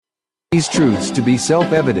these truths to be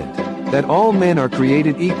self-evident, that all men are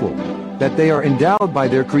created equal, that they are endowed by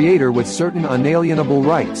their Creator with certain unalienable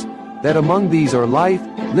rights, that among these are life,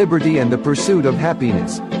 liberty and the pursuit of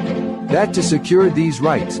happiness. That to secure these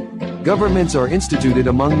rights, governments are instituted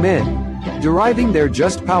among men, deriving their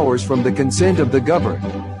just powers from the consent of the governed,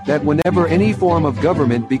 that whenever any form of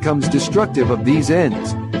government becomes destructive of these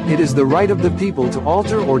ends, it is the right of the people to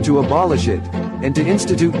alter or to abolish it, and to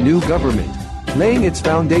institute new government, laying its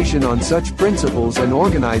foundation on such principles and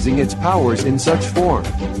organizing its powers in such form,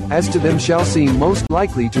 as to them shall seem most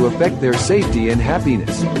likely to affect their safety and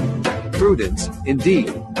happiness. Prudence, indeed,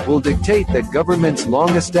 will dictate that governments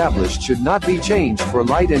long established should not be changed for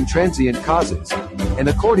light and transient causes, and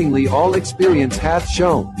accordingly all experience hath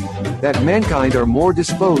shown, that mankind are more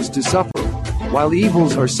disposed to suffer, while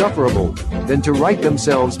evils are sufferable, than to right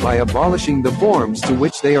themselves by abolishing the forms to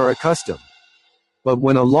which they are accustomed. But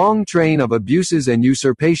when a long train of abuses and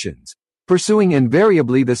usurpations, pursuing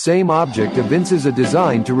invariably the same object, evinces a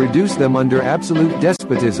design to reduce them under absolute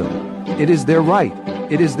despotism, it is their right,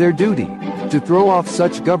 it is their duty, to throw off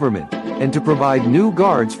such government, and to provide new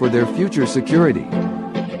guards for their future security.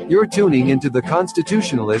 You're tuning into The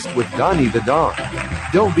Constitutionalist with Donnie the Don.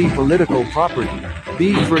 Don't be political property.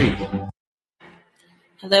 Be free.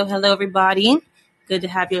 Hello, everybody. Good to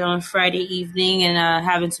have you on Friday evening and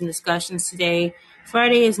having some discussions today.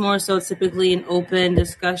 Friday is more so typically an open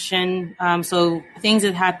discussion. So things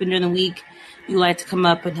that happen during the week, you like to come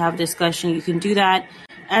up and have a discussion, you can do that.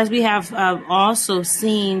 As we have also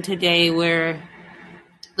seen today where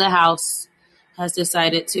the House has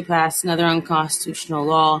decided to pass another unconstitutional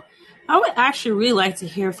law. I would actually really like to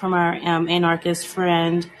hear from our anarchist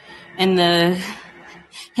friend in the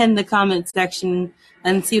comment section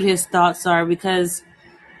and see what his thoughts are, because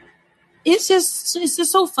it's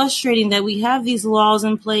just so frustrating that we have these laws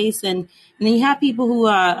in place and then you have people who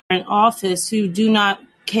are in office who do not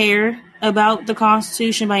care about the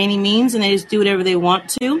Constitution by any means, and they just do whatever they want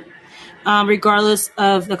to, regardless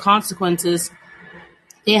of the consequences.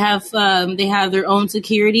 They have their own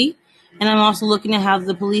security, and I'm also looking at how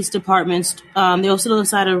the police departments they'll sit on the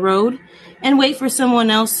side of the road and wait for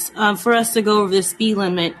someone else for us to go over the speed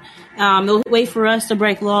limit. They'll wait for us to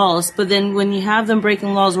break laws, but then when you have them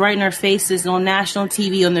breaking laws right in our faces on national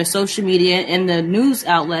TV, on their social media, and the news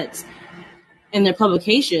outlets, and their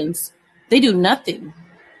publications, they do nothing.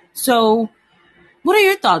 So, what are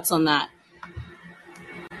your thoughts on that?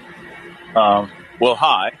 Well,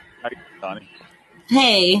 hi. How you doing, Donnie?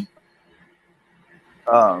 Hey.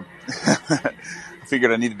 I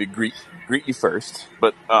figured I needed to greet you first,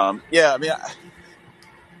 but yeah, I mean,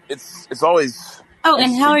 it's always. Oh,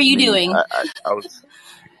 and how are you doing?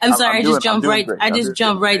 I'm sorry, I just jumped right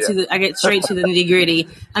to the. I get straight to the nitty gritty.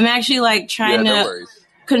 I'm actually trying to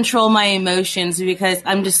control my emotions because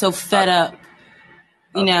I'm just so fed up.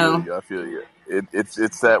 I feel you.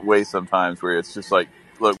 It's that way sometimes where it's just like,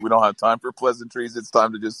 look, we don't have time for pleasantries. It's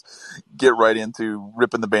time to just get right into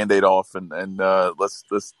ripping the Band-Aid off and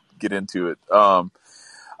let's get into it.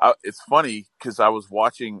 It's funny because I was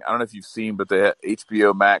watching, I don't know if you've seen, but the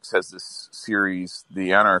HBO Max has this series,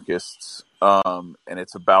 The Anarchists, and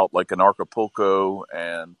it's about like Anarchapulco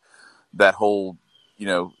and that whole,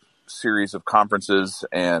 series of conferences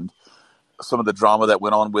and some of the drama that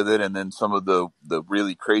went on with it, and then some of the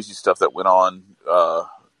really crazy stuff that went on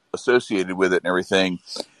associated with it and everything.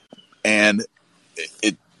 And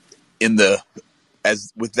with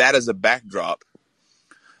that as a backdrop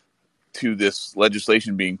to this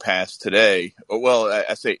legislation being passed today,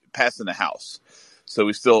 I say passed in the House. So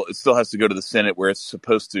it still has to go to the Senate, where it's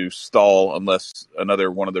supposed to stall unless another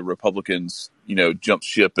one of the Republicans, jumps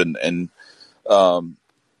ship and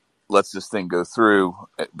lets this thing go through,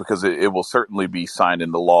 because it will certainly be signed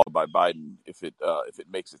into law by Biden if it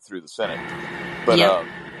makes it through the Senate. But yep.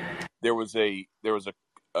 There was a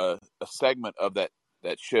segment of that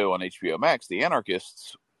show on HBO Max, The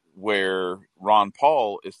Anarchists, where Ron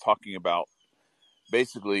Paul is talking about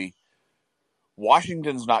basically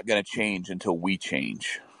Washington's not going to change until we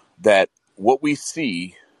change. That what we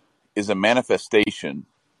see is a manifestation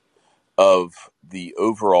of the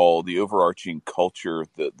overarching culture,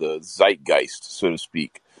 the zeitgeist, so to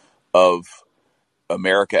speak, of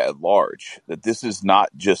America at large. That this is not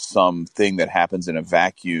just some thing that happens in a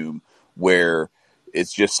vacuum where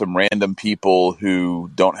it's just some random people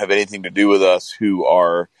who don't have anything to do with us who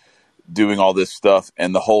are doing all this stuff,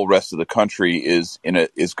 and the whole rest of the country is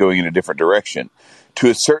going in a different direction. To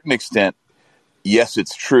a certain extent, yes,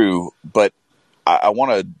 it's true, but I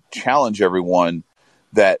want to challenge everyone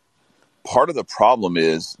that part of the problem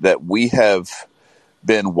is that we have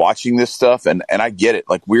been watching this stuff, and I get it.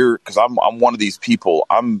 Because I'm one of these people.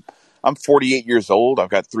 I'm I'm 48 years old. I've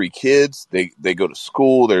got 3 kids. They go to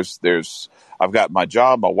school. I've got my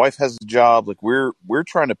job. My wife has a job. Like we're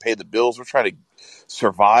trying to pay the bills. We're trying to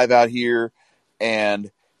survive out here.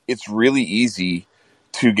 And it's really easy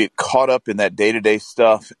to get caught up in that day-to-day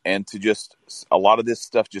stuff, and to just, a lot of this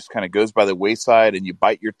stuff just kind of goes by the wayside, and you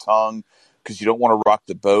bite your tongue because you don't want to rock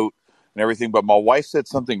the boat and everything. But my wife said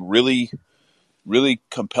something really, really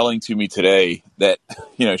compelling to me today that,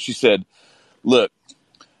 she said, look,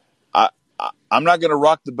 I'm not going to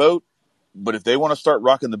rock the boat, but if they want to start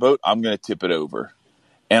rocking the boat, I'm going to tip it over.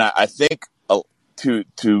 And I think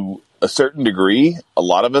to a certain degree, a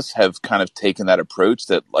lot of us have kind of taken that approach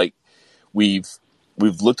that, like, we've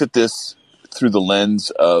looked at this through the lens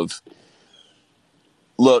of,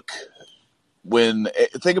 look,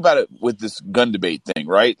 think about it with this gun debate thing,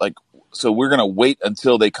 right? Like, so we're going to wait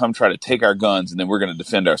until they come try to take our guns, and then we're going to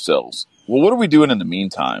defend ourselves. Well, what are we doing in the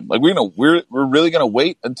meantime? Like, we're really going to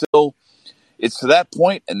wait until it's to that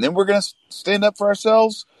point, and then we're going to stand up for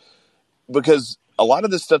ourselves? Because a lot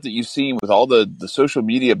of this stuff that you've seen with all the social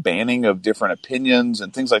media banning of different opinions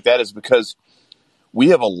and things like that is because we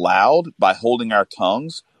have allowed, by holding our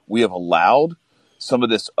tongues, we have allowed some of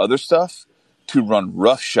this other stuff to run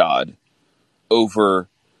roughshod over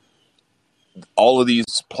all of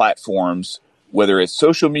these platforms, whether it's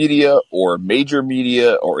social media or major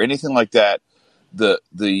media or anything like that.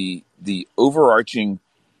 The overarching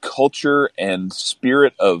culture and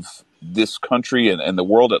spirit of this country and the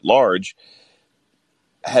world at large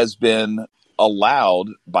has been allowed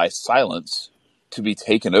by silence to be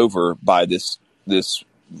taken over by this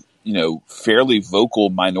fairly vocal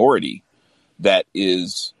minority that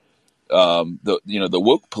is the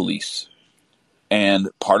woke police. And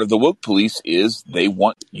part of the woke police is they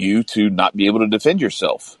want you to not be able to defend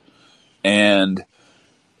yourself. And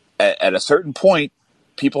at a certain point,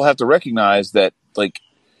 people have to recognize that, like,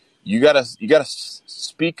 you gotta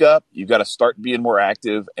speak up. You gotta start being more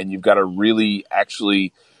active, and you've got to really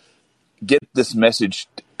actually get this message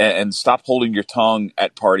and stop holding your tongue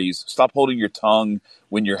at parties. Stop holding your tongue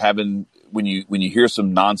when you hear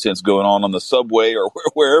some nonsense going on the subway or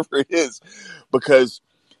wherever it is, because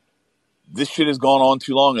this shit has gone on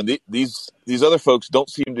too long, and these other folks don't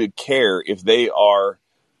seem to care if they are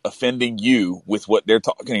offending you with what they're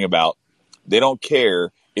talking about. They don't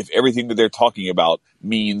care if everything that they're talking about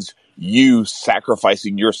means you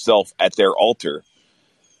sacrificing yourself at their altar.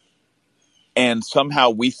 And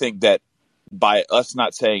somehow we think that by us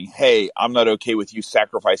not saying, hey, I'm not okay with you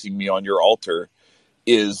sacrificing me on your altar,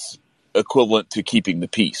 is equivalent to keeping the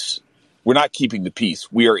peace. We're not keeping the peace.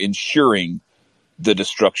 We are ensuring the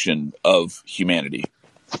destruction of humanity.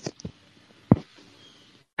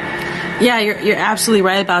 Yeah, you're absolutely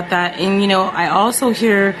right about that. And, I also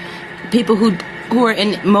hear people who are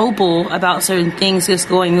immobile about certain things just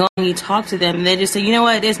going on. You talk to them, and they just say, you know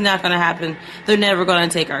what, it's not going to happen. They're never going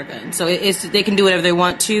to take our guns. So they can do whatever they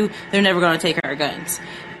want to. They're never going to take our guns.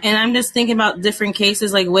 And I'm just thinking about different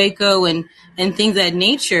cases like Waco and things of that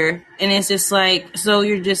nature. And it's just like, so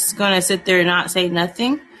you're just going to sit there and not say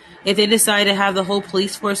nothing? If they decide to have the whole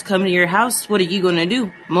police force come to your house, what are you going to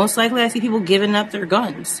do? Most likely I see people giving up their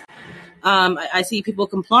guns. I see people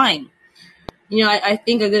complying. I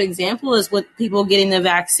think a good example is with people getting the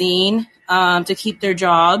vaccine to keep their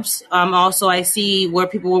jobs. Also, I see where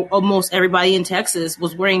almost everybody in Texas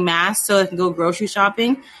was wearing masks so they can go grocery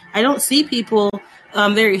shopping. I don't see people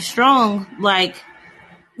very strong like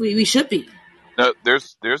we should be. No,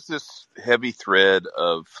 there's this heavy thread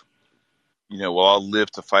of, well, I'll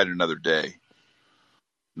live to fight another day.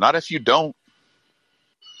 Not if you don't.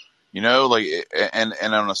 And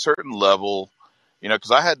on a certain level,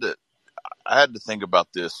 because I had to think about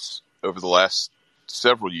this over the last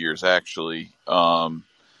several years, actually, because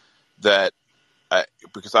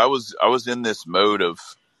I was in this mode of,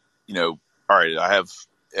 all right, I have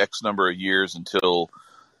X number of years until,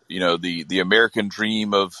 the American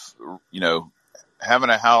dream of,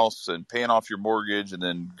 having a house and paying off your mortgage and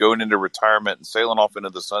then going into retirement and sailing off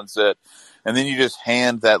into the sunset. And then you just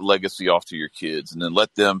hand that legacy off to your kids and then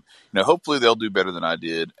let them, hopefully they'll do better than I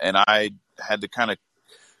did. And I had to kind of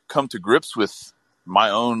come to grips with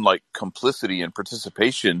my own, like, complicity and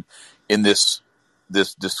participation in this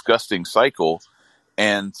disgusting cycle,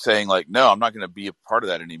 and saying, like, no, I'm not going to be a part of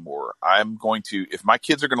that anymore. I'm going to, if my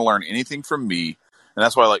kids are going to learn anything from me, and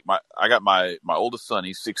that's why, I got my oldest son,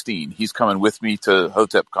 he's 16. He's coming with me to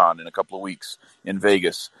HotepCon in a couple of weeks in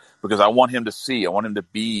Vegas, because I want him to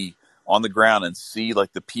be on the ground and see,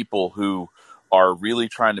 like, the people who are really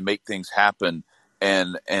trying to make things happen,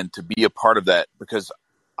 and to be a part of that, because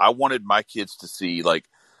I wanted my kids to see, like,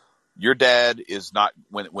 your dad is not,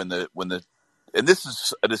 when the and this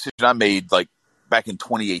is a decision I made like back in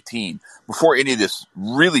 2018, before any of this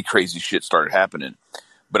really crazy shit started happening.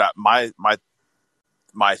 But my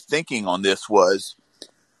thinking on this was,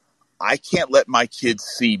 I can't let my kids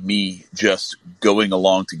see me just going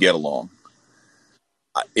along to get along.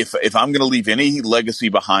 If I'm going to leave any legacy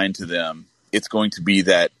behind to them, it's going to be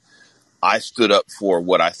that I stood up for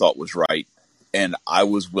what I thought was right, and I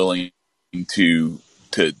was willing to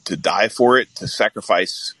die for it, to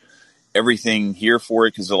sacrifice everything here for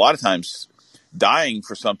it. Because a lot of times, dying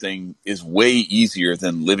for something is way easier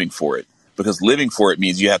than living for it. Because living for it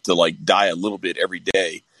means you have to like die a little bit every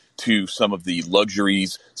day to some of the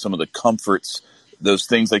luxuries, some of the comforts, those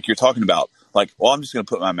things like you're talking about. Like, well, I'm just going to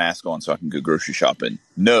put my mask on so I can go grocery shopping.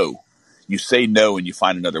 No, you say no and you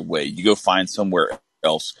find another way. You go find somewhere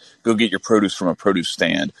else. Go get your produce from a produce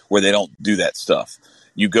stand where they don't do that stuff.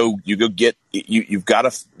 You go get, you've got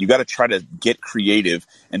to try to get creative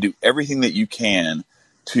and do everything that you can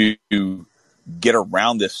to get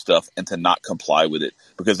around this stuff and to not comply with it.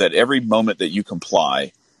 Because at every moment that you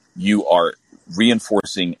comply, you are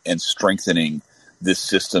reinforcing and strengthening this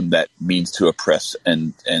system that means to oppress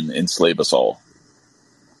and enslave us all.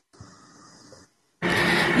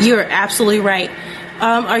 You're absolutely right.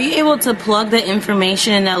 Are you able to plug the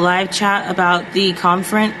information in that live chat about the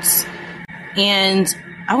conference? And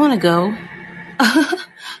I want to go.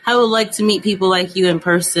 I would like to meet people like you in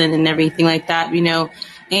person and everything like that, you know.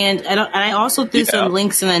 And I also threw some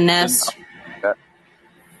links in the nest.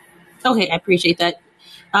 Okay, I appreciate that.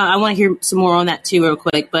 I want to hear some more on that too, real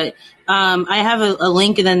quick. But I have a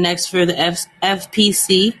link in the next for the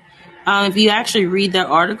FPC. If you actually read their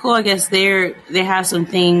article, I guess they have some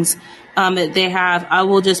things that they have. I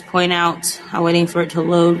will just point out. I'm waiting for it to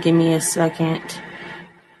load. Give me a second.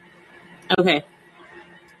 Okay.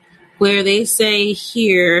 Where they say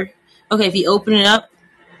here, okay, if you open it up,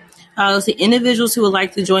 let's see, individuals who would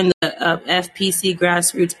like to join the FPC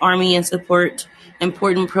grassroots army and support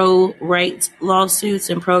important pro-rights lawsuits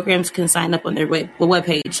and programs can sign up on their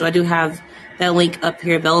webpage. So I do have that link up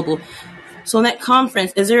here available. So in that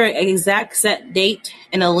conference, is there an exact set date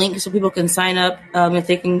and a link so people can sign up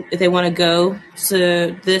if they want to go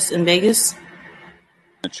to this in Vegas?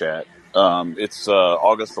 The chat. It's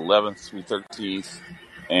August 11th through 13th,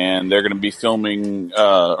 and they're going to be filming,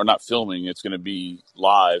 or not filming. It's going to be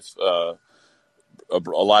live. A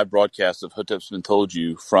live broadcast of Hotep's Been Told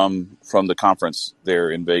You from the conference there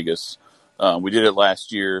in Vegas. We did it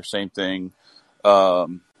last year, same thing.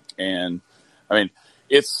 And I mean,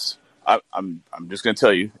 I'm just going to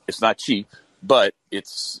tell you, it's not cheap, but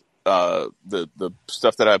it's the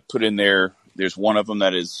stuff that I put in there. There's one of them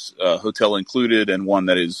that is hotel included, and one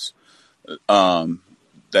that is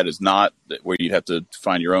not, where you'd have to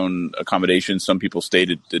find your own accommodation. Some people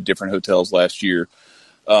stayed at different hotels last year.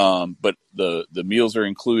 But the meals are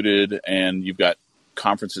included, and you've got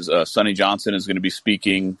conferences. Sonny Johnson is going to be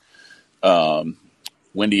speaking.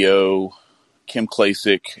 Wendy O, Kim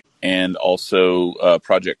Klasick, and also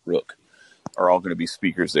Project Rook are all going to be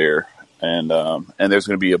speakers there. And there's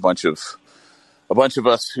going to be a bunch of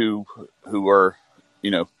us who are,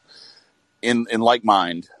 you know, in like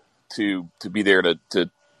mind to be there to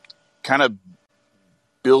kind of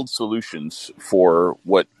build solutions for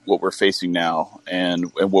what we're facing now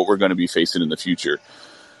and what we're going to be facing in the future.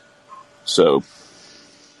 So,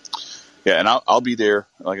 yeah, and I'll be there,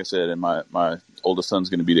 like I said, and my oldest son's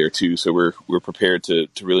going to be there too. So we're prepared to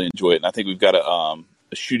really enjoy it. And I think we've got a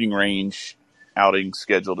shooting range outing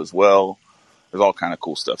scheduled as well. There's all kind of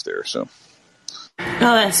cool stuff there. So. Oh,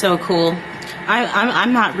 that's so cool.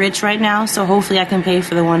 I'm not rich right now, so hopefully I can pay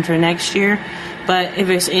for the one for next year. But if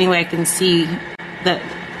there's any way I can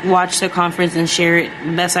watch the conference and share it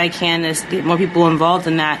best I can to get more people involved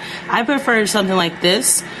in that. I prefer something like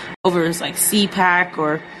this over like CPAC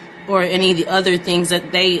or any of the other things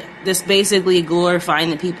that they just basically glorifying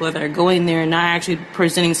the people that are going there and not actually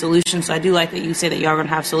presenting solutions. So I do like that you say that y'all are going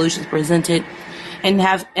to have solutions presented and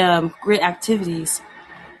have great activities.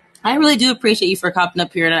 I really do appreciate you for popping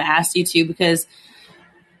up here, and I asked you to because,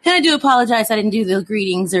 and I do apologize I didn't do the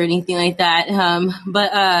greetings or anything like that.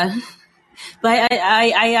 But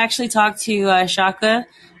I actually talked to Shaka,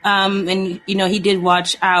 and you know he did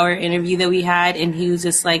watch our interview that we had, and he was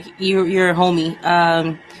just like, "You're a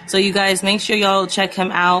homie." So you guys make sure y'all check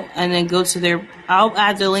him out, and then go to their. I'll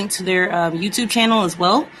add the link to their YouTube channel as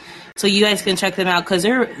well, so you guys can check them out because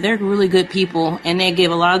they're really good people, and they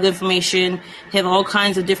give a lot of good information. They have all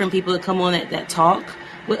kinds of different people that come on that talk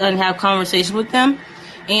and have conversations with them,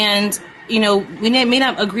 and you know we may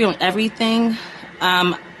not agree on everything.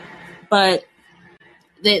 But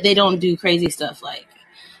they don't do crazy stuff like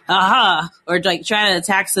or like try to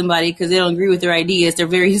attack somebody because they don't agree with their ideas. They're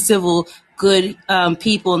very civil, good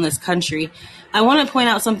people in this country. I want to point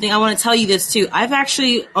out something. I want to tell you this too. I've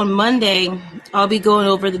actually, on Monday, I'll be going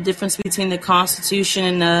over the difference between the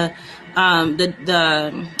Constitution and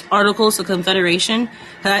the Articles of Confederation.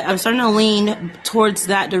 I'm starting to lean towards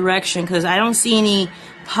that direction because I don't see any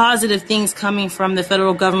positive things coming from the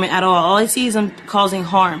federal government at all. All I see is them causing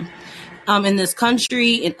harm in this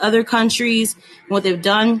country, in other countries, what they've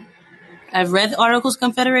done. I've read the Articles of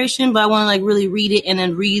Confederation, but I want to like really read it and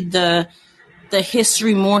then read the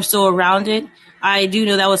history more so around it. I do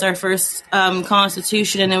know that was our first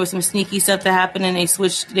Constitution, and there was some sneaky stuff that happened, and they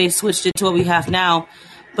switched it to what we have now.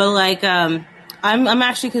 But like, I'm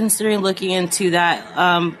actually considering looking into that,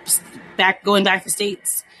 going back to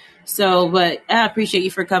states. So, but I appreciate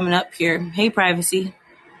you for coming up here. Hey, Privacy,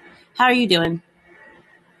 how are you doing?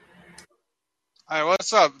 Hi,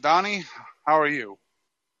 what's up, Donnie? How are you?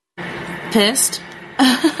 Pissed,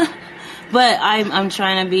 but I'm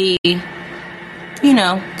trying to be, good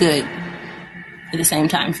at the same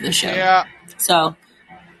time for the show. Yeah. So,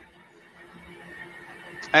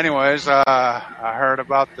 anyways, I heard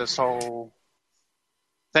about this whole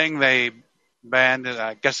thing they banned.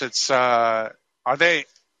 I guess it's I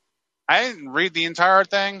didn't read the entire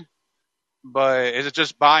thing, but is it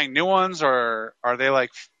just buying new ones, or are they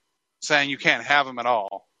like saying you can't have them at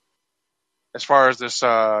all? As far as this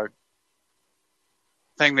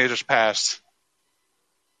thing they just passed.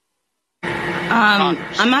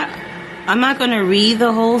 I'm not going to read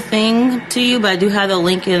the whole thing to you, but I do have the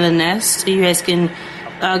link in the nest, so you guys can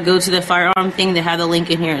go to the firearm thing. They have the link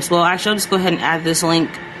in here as well. Actually, I'll just go ahead and add this link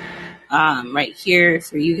right here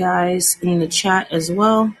for you guys in the chat as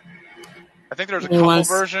well. I think there's a couple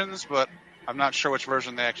versions, but I'm not sure which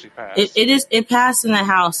version they actually passed. It passed in the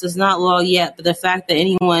House. It's not law yet, but the fact that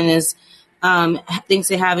anyone thinks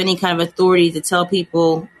they have any kind of authority to tell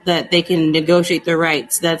people that they can negotiate their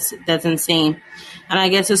rights, that's insane. And I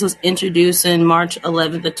guess this was introduced in March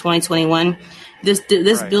 11th of 2021. This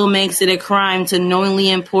right. Bill makes it a crime to knowingly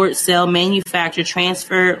import, sell, manufacture,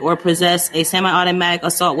 transfer, or possess a semi-automatic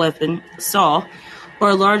assault weapon, SAW, or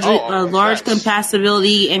a large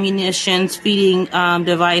compatibility ammunitions feeding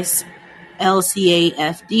device,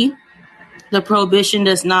 LCAFD. The prohibition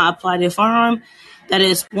does not apply to a firearm that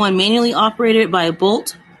is, one, manually operated by a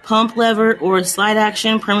bolt, pump lever, or slide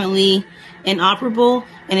action, permanently inoperable,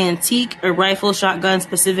 an antique or rifle, shotgun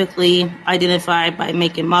specifically identified by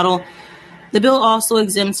make and model. The bill also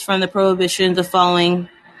exempts from the prohibition the following: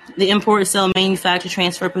 the import, sale, manufacture,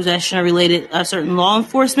 transfer, possession, or related certain law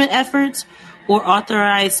enforcement efforts or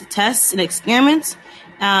authorized tests and experiments,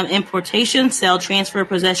 importation, sale, transfer,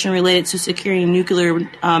 possession related to securing nuclear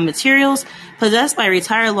materials possessed by a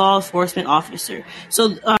retired law enforcement officer. So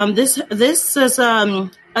this is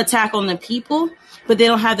attack on the people, but they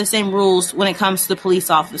don't have the same rules when it comes to the police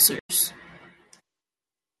officers.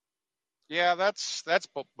 Yeah, that's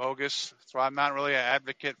bogus. So I'm not really an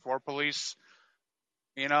advocate for police.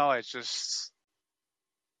 It's just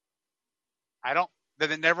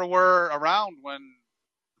they never were around when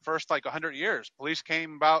first 100 years. Police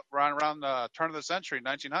came about around the turn of the century,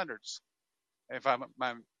 1900s, if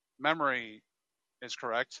my memory is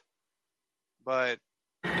correct. But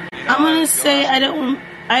I'm gonna say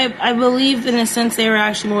I believe in a sense they were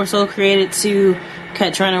actually more so created to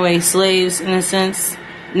catch runaway slaves in a sense.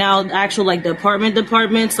 Now, actual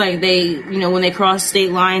departments, they, when they cross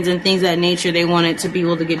state lines and things of that nature, they wanted to be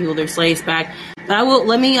able to get people their slaves back. But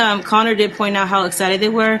Connor did point out how excited they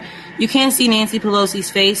were. You can't see Nancy Pelosi's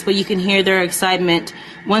face, but you can hear their excitement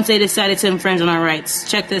once they decided to infringe on our rights.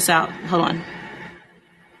 Check this out. Hold on.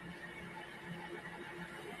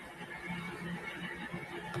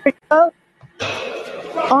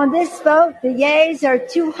 On this vote, the yeas are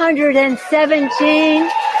 217.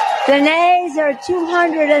 The nays are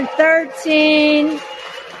 213.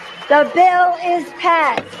 The bill is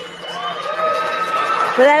passed.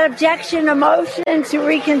 Without objection, a motion to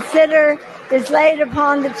reconsider is laid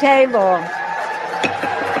upon the table.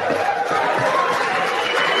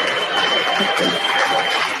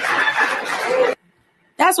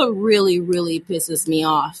 That's what really, really pisses me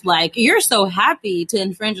off. You're so happy to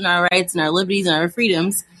infringe on our rights and our liberties and our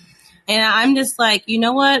freedoms. And I'm just like, you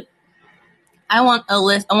know what? I want a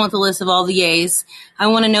list. I want the list of all the yays. I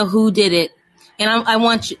want to know who did it. And I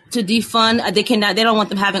want you to defund. They don't want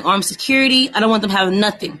them having armed security. I don't want them having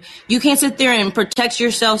nothing. You can't sit there and protect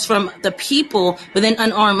yourselves from the people, but then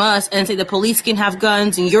unarm us and say the police can have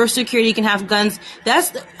guns and your security can have guns.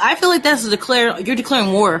 I feel like you're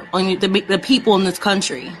declaring war on the people in this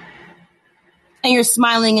country. And you're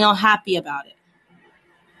smiling and all happy about it.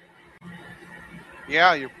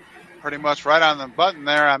 Yeah, you're pretty much right on the button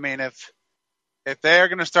there. I mean, if they're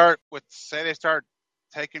going to start with, say they start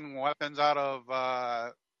taking weapons out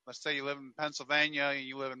of, let's say you live in Pennsylvania and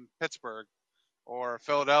you live in Pittsburgh or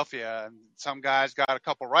Philadelphia, and some guys got a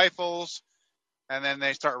couple rifles, and then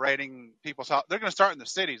they start raiding people's house. They're going to start in the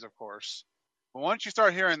cities, of course. But once you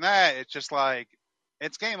start hearing that, it's just like,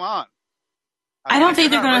 it's game on. I don't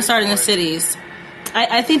think they're going to start in the cities.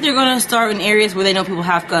 I think they're going to start in areas where they know people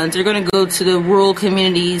have guns. They're going to go to the rural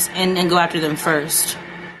communities and go after them first.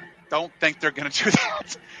 Don't think they're going to do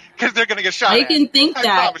that because they're going to get shot. You can think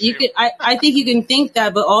that. I think you can think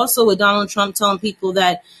that, but also with Donald Trump telling people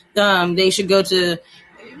that they should go to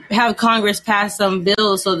have Congress pass some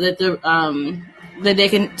bills so that that they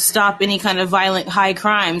can stop any kind of violent high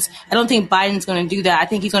crimes. I don't think Biden's going to do that. I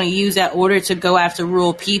think he's going to use that order to go after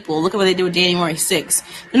rural people. Look at what they did with January 6th.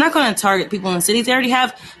 They're not going to target people in the cities. They already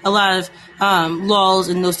have a lot of laws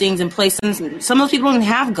and those things in place. And some of those people don't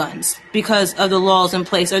have guns because of the laws in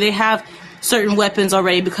place, or they have certain weapons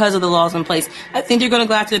already because of the laws in place. I think they're going to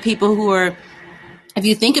go after the people who are, if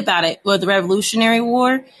you think about it, with the Revolutionary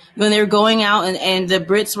War, when they were going out and the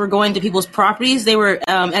Brits were going to people's properties, they were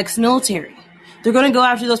ex-military. They're going to go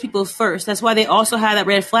after those people first. That's why they also had that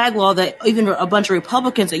red flag law that even a bunch of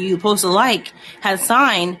Republicans that you're supposed to like had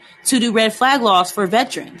signed to do red flag laws for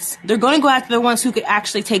veterans. They're going to go after the ones who could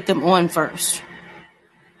actually take them on first.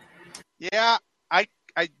 Yeah, I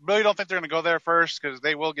really don't think they're going to go there first because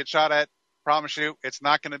they will get shot at. Promise you. It's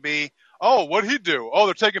not going to be, oh, what'd he do? Oh,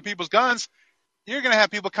 they're taking people's guns. You're going to have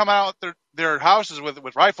people come out their houses with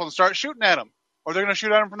rifles and start shooting at them. Or they're going to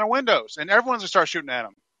shoot at them from their windows. And everyone's going to start shooting at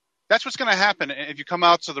them. That's what's going to happen if you come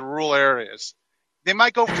out to the rural areas. They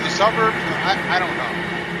might go to the suburbs. I don't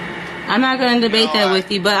know. I'm not going to debate that with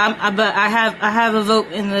you, but I have a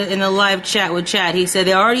vote in the live chat with Chad. He said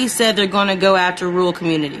they already said they're going to go after rural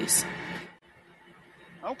communities.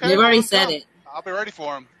 Okay, they've already said it. I'll be ready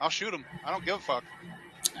for them. I'll shoot them. I don't give a fuck.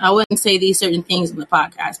 I wouldn't say these certain things in the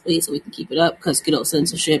podcast, please, so we can keep it up because good old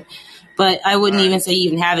censorship. But I wouldn't even say you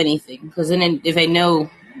even have anything because then if they know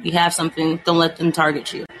you have something, don't let them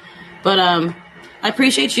target you. But I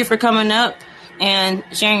appreciate you for coming up and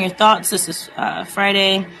sharing your thoughts. This is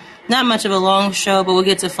Friday. Not much of a long show, but we'll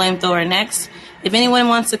get to Flamethrower next. If anyone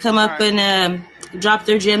wants to come up and drop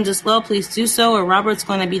their gems as well, please do so. Or Robert's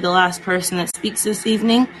going to be the last person that speaks this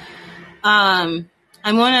evening. I'm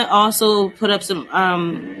going to also put up some.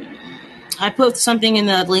 I put something in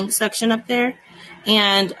the link section up there,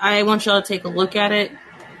 and I want y'all to take a look at it.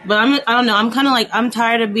 But I don't know. I'm kind of like, I'm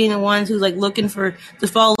tired of being the ones who's like looking to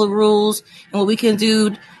follow the rules and what we can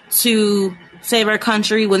do to save our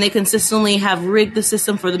country when they consistently have rigged the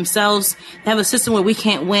system for themselves. They have a system where we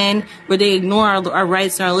can't win, where they ignore our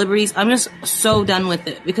rights and our liberties. I'm just so done with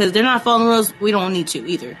it because they're not following the rules. We don't need to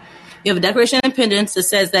either. You have a Declaration of Independence that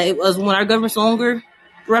says that it was when our government's no longer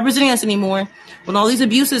representing us anymore, when all these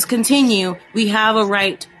abuses continue, we have a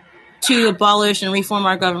right to abolish and reform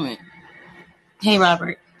our government. Hey,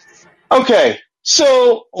 Robert. Okay,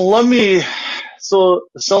 so let me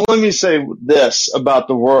say this about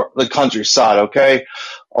the countryside. Okay,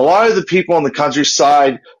 a lot of the people in the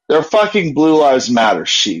countryside, they're fucking Blue Lives Matter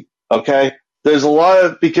sheep. Okay, there's a lot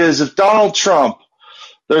of, because if Donald Trump,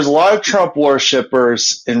 there's a lot of Trump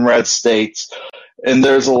worshippers in red states, and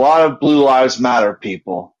there's a lot of Blue Lives Matter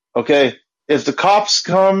people. Okay, if the cops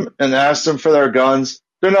come and ask them for their guns,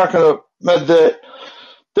 there's not going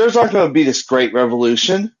to be this great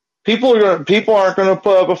revolution. People aren't going to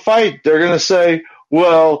put up a fight. They're going to say,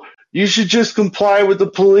 well, you should just comply with the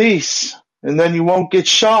police and then you won't get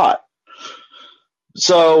shot.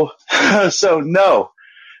 So no,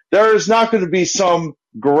 there is not going to be some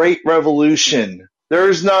great revolution.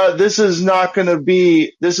 This is not going to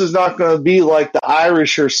be like the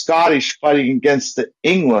Irish or Scottish fighting against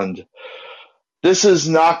England. This is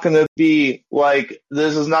not even going to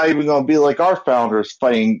be like our founders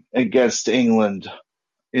fighting against England.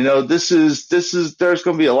 You know, there's going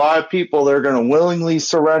to be a lot of people that are going to willingly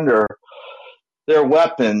surrender their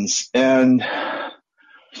weapons, and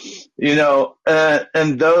you know,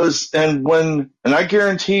 and I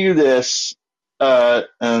guarantee you this, I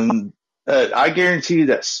guarantee you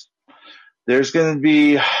this, there's going to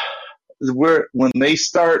be, when they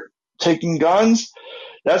start taking guns,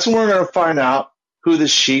 that's when we're going to find out who the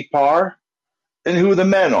sheep are and who the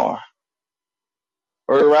men are.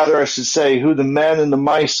 Or rather, I should say, who the men and the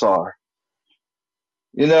mice are.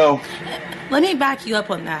 You know? Let me back you up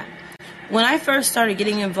on that. When I first started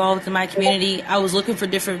getting involved in my community, I was looking for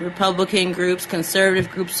different Republican groups,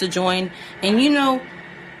 conservative groups to join. And, you know,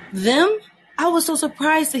 I was so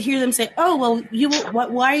surprised to hear them say, oh, well,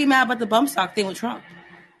 why are you mad about the bump stock thing with Trump?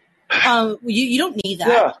 You don't need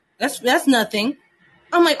that. That's nothing.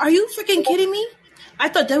 I'm like, are you freaking kidding me? I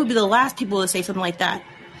thought they would be the last people to say something like that.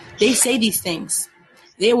 They say these things.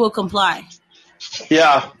 They will comply.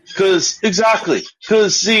 Yeah, because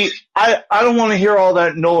see, I don't want to hear all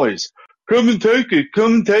that noise. Come and take it.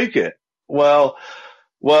 Come and take it. Well,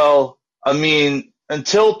 I mean,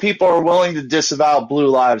 until people are willing to disavow Blue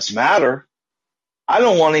Lives Matter, I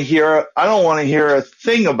don't want to hear a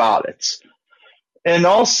thing about it. And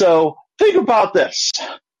also, think about this.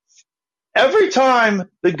 Every time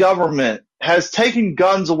the government has taken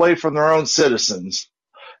guns away from their own citizens,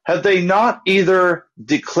 have they not either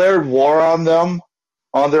declared war on them,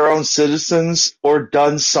 on their own citizens, or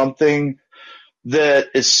done something that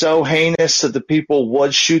is so heinous that the people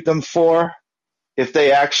would shoot them for if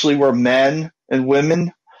they actually were men and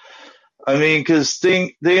women? I mean, because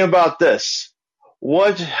think about this.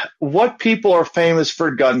 What people are famous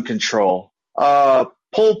for gun control?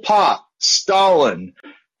 Pol Pot, Stalin,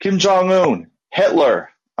 Kim Jong-un, Hitler.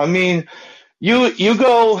 I mean, you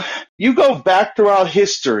go back throughout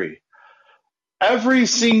history. Every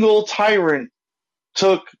single tyrant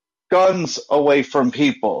took guns away from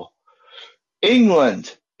people.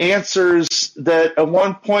 England answers that at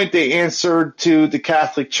one point they answered to the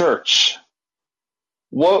Catholic Church.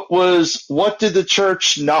 What did the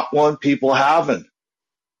church not want people having?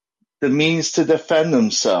 The means to defend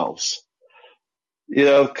themselves. You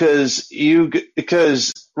know,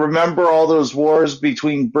 because remember all those wars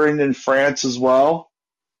between Britain and France as well?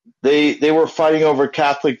 They were fighting over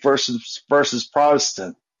Catholic versus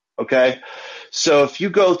Protestant. Okay? So if you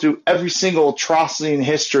go through every single atrocity in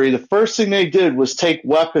history, the first thing they did was take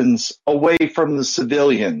weapons away from the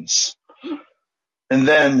civilians. And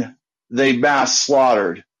then they mass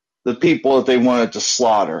slaughtered the people that they wanted to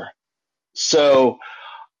slaughter. So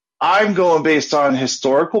I'm going based on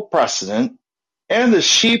historical precedent and the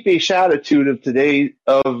sheepish attitude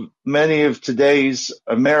of many of today's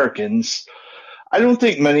Americans. I don't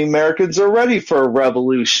think many Americans are ready for a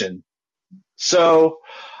revolution. So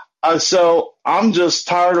I'm just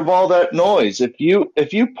tired of all that noise. If you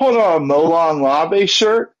put on a Molon Labe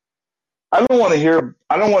shirt, I don't want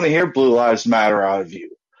to hear Blue Lives Matter out of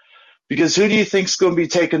you. Because who do you think's going to be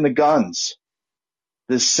taking the guns?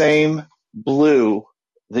 The same blue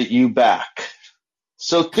that you back.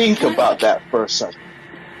 So think about that for a second.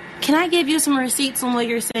 Can I give you some receipts on what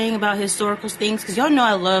you're saying about historical things? Because y'all know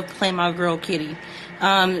I love playing my girl Kitty.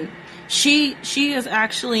 She is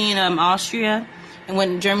actually in Austria, and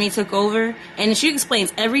when Germany took over, and she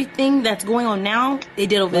explains everything that's going on now. They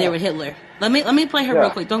did over there with Hitler. Let me play her real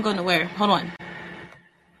quick. Don't go nowhere. Hold on.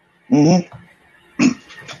 Mm-hmm.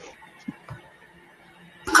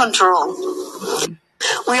 Control.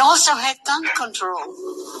 We also had gun control.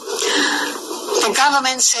 The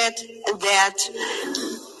government said that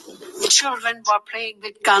children were playing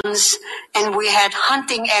with guns, and we had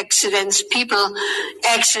hunting accidents, people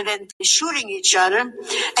accidentally shooting each other,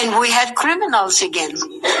 and we had criminals again,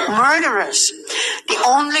 murderers. The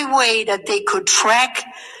only way that they could track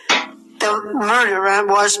the murderer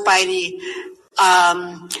was by the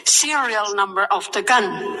serial number of the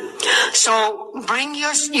gun. So bring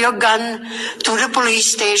your gun to the police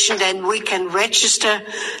station, then we can register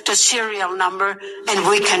the serial number and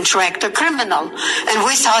we can track the criminal. And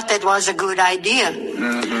we thought that was a good idea.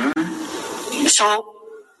 Mm-hmm. So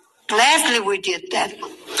gladly we did that.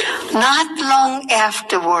 Not long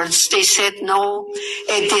afterwards, they said no,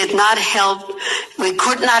 it did not help. We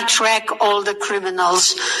could not track all the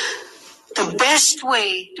criminals. The best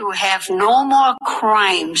way to have no more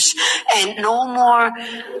crimes and no more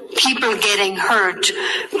people getting hurt,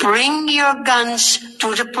 bring your guns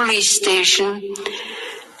to the police station,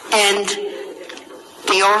 and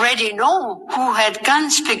they already know who had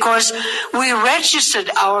guns because we registered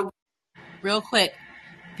our... Real quick.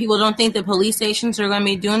 People don't think the police stations are going to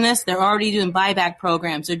be doing this. They're already doing buyback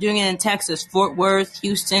programs. They're doing it in Texas, Fort Worth,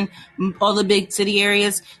 Houston, all the big city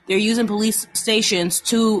areas. They're using police stations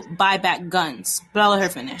to buy back guns. But I'll let her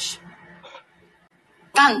finish.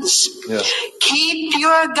 Guns. Yeah. Keep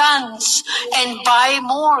your guns and buy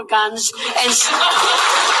more guns and...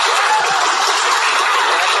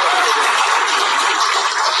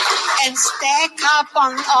 and stack up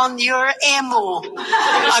on your ammo.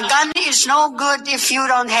 A gun is no good if you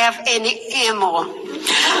don't have any ammo.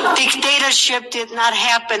 Dictatorship did not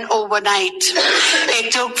happen overnight.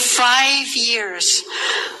 It took 5 years.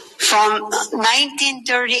 From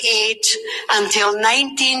 1938 until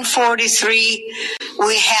 1943,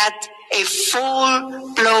 we had a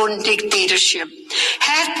full-blown dictatorship.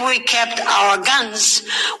 Had we kept our guns,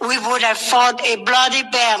 we would have fought a bloody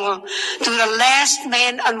battle to the last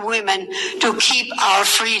men and women to keep our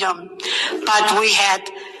freedom. But we had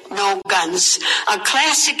no guns. A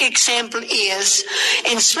classic example is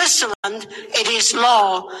in Switzerland, it is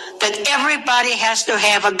law that everybody has to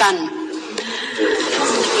have a gun.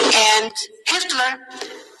 And Hitler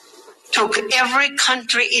took every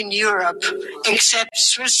country in Europe except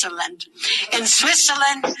Switzerland. In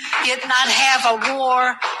Switzerland did not have a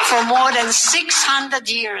war for more than 600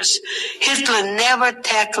 years. Hitler never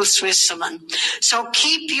tackled Switzerland. So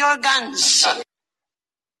keep your guns.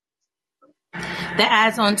 That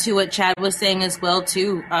adds on to what Chad was saying as well,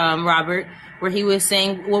 too, Robert, where he was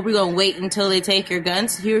saying, well, we're going to wait until they take your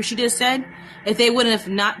guns. He or she just said, if they would have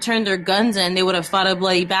not turned their guns in, they would have fought a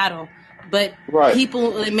bloody battle. But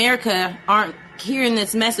people in America aren't hearing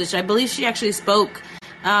this message. I believe she actually spoke.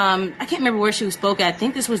 I can't remember where she spoke at. I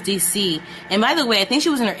think this was D.C. And by the way, I think she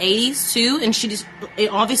was in her 80s, too. And she just,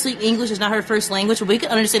 obviously, English is not her first language, but we can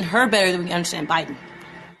understand her better than we can understand Biden.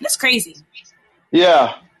 That's crazy.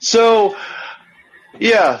 Yeah. So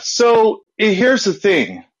here's the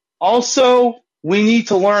thing. Also, we need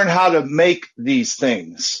to learn how to make these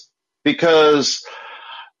things because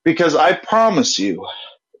I promise you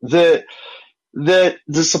that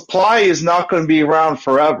the supply is not going to be around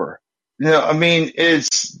forever. I mean,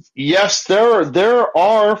 there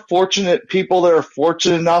are fortunate people that are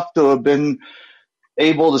fortunate enough to have been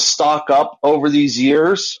able to stock up over these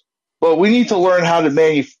years, but we need to learn how to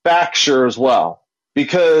manufacture as well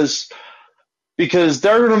because they're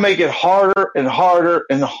going to make it harder and harder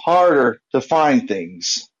and harder to find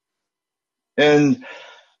things.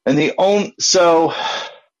 So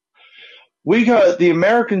we got the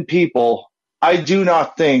American people, I do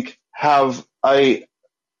not think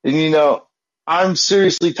I'm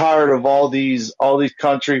seriously tired of all these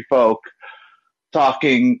country folk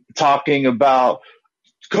talking about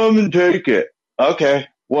come and take it. Okay.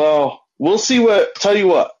 Well, we'll see what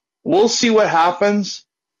happens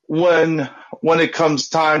when it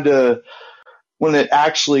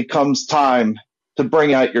actually comes time to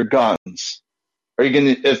bring out your guns.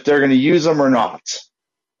 If they're gonna use them or not,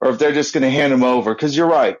 or if they're just gonna hand them over? Because you're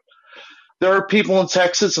right, there are people in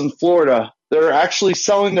Texas and Florida that are actually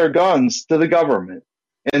selling their guns to the government,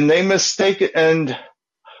 and they mistake it. And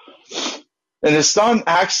it's not an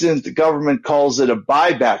accident the government calls it a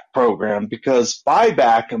buyback program, because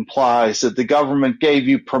buyback implies that the government gave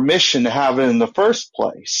you permission to have it in the first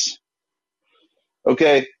place.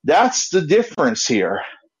 Okay, that's the difference here.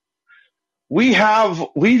 We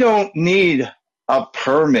don't need a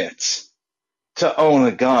permit to own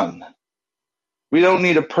a gun. We don't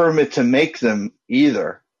need a permit to make them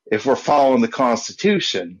either if we're following the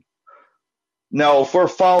Constitution. Now, if we're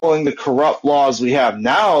following the corrupt laws we have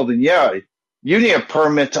now, then yeah, you need a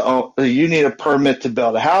permit to own, you need a permit to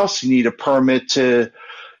build a house, you need a permit to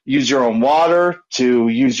use your own water, to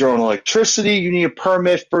use your own electricity, you need a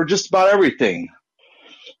permit for just about everything.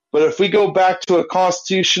 But if we go back to a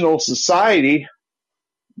constitutional society,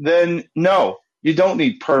 then no, you don't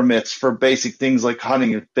need permits for basic things like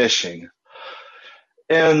hunting and fishing.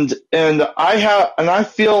 And I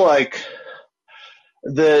feel like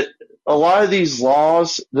that a lot of these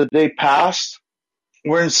laws that they passed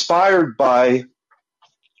were inspired by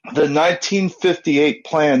the 1958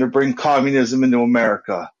 plan to bring communism into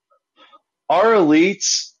America. Our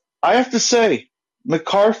elites, I have to say,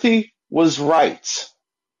 McCarthy was right.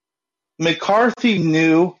 McCarthy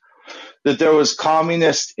knew that there was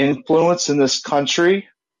communist influence in this country,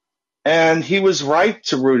 and he was right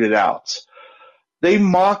to root it out. They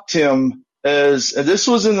mocked him this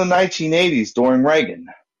was in the 1980s during Reagan.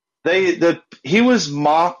 He was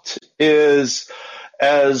mocked as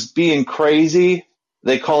being crazy.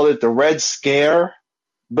 They called it the Red Scare.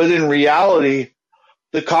 But in reality,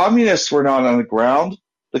 the communists were not on the ground.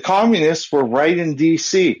 The communists were right in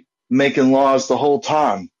D.C. making laws the whole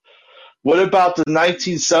time. What about the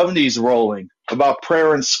 1970s rolling about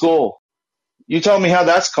prayer in school? You tell me how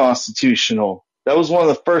that's constitutional. That was one of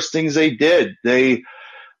the first things they did. They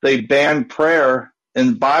banned prayer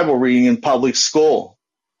and Bible reading in public school.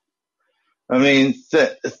 I mean,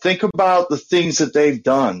 think about the things that they've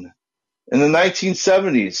done. In the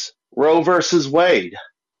 1970s, Roe versus Wade.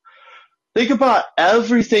 Think about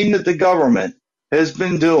everything that the government has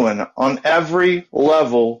been doing on every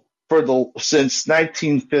level since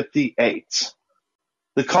 1958.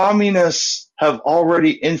 The communists have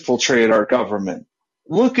already infiltrated our government.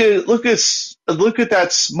 Look at that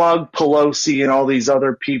smug Pelosi and all these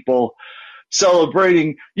other people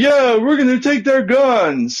celebrating. Yeah, we're going to take their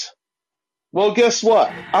guns. Well, guess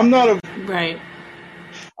what? I'll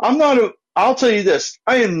tell you this.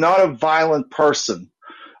 I am not a violent person.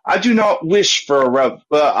 I do not wish for a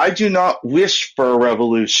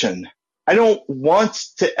revolution. I don't want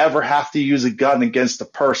to ever have to use a gun against a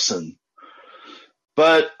person.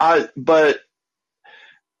 But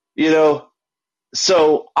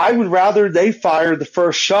so I would rather they fire the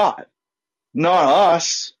first shot, not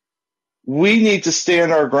us. We need to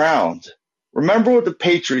stand our ground. Remember what the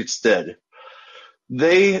Patriots did.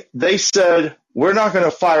 They said, we're not going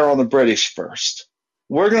to fire on the British first.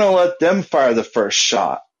 We're going to let them fire the first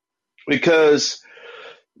shot.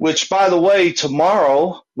 Which, by the way,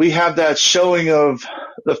 tomorrow we have that showing of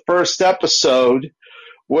the first episode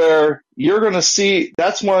where you're going to see,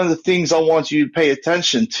 that's one of the things I want you to pay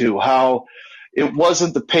attention to, how it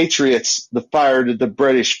wasn't the Patriots that fired at the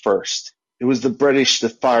British first. It was the British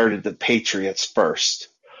that fired at the Patriots first.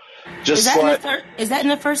 Is that in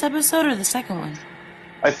the first episode or the second one?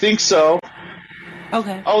 I think so.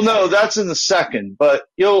 Okay. Oh, no, that's in the second. But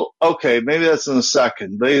maybe that's in the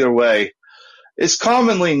second. But either way, it's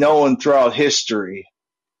commonly known throughout history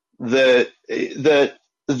that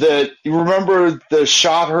you remember the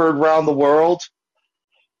shot heard around the world?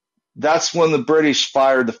 That's when the British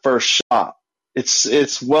fired the first shot.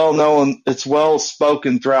 It's well known, it's well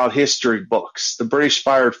spoken throughout history books. The British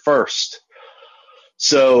fired first.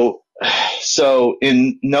 So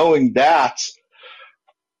in knowing that,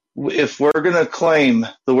 if we're going to claim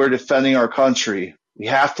that we're defending our country, we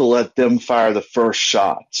have to let them fire the first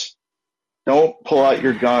shot. Don't pull out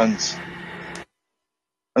your guns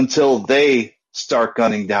until they start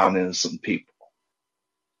gunning down innocent people.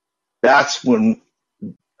 That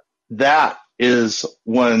is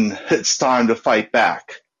when it's time to fight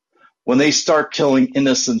back. When they start killing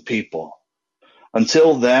innocent people.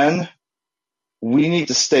 Until then, we need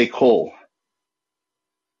to stay cool.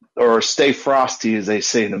 Or stay frosty, as they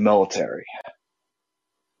say in the military.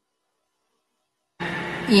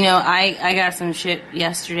 I got some shit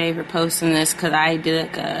yesterday for posting this because I did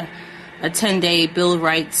like a 10-day Bill of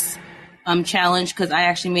Rights challenge because I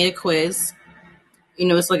actually made a quiz.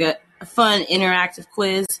 It's like a fun interactive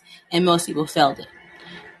quiz, and most people failed it.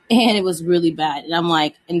 And it was really bad. And I'm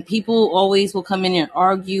like, and people always will come in and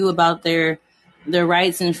argue about their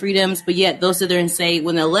rights and freedoms, but yet they'll sit there and say,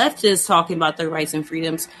 when the left is talking about their rights and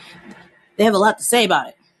freedoms, they have a lot to say about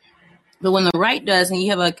it. But when the right does, and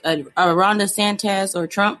you have a Ron DeSantis or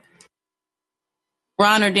Trump,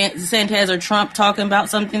 DeSantis or Trump talking about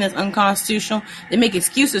something that's unconstitutional, they make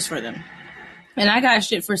excuses for them. And I got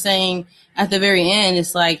shit for saying at the very end,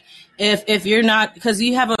 it's like, if you're not, because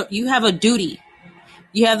you have a duty.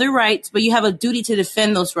 You have the rights, but you have a duty to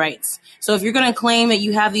defend those rights. So if you're going to claim that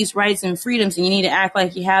you have these rights and freedoms, then you need to act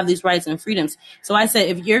like you have these rights and freedoms. So I said,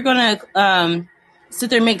 if you're going to sit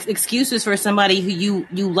there and make excuses for somebody who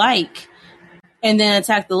you like and then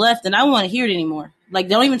attack the left, then I don't want to hear it anymore. Like,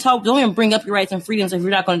 don't even bring up your rights and freedoms if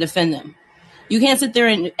you're not going to defend them. You can't sit there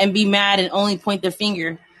and be mad and only point the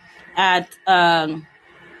finger at the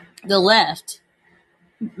left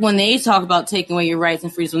when they talk about taking away your rights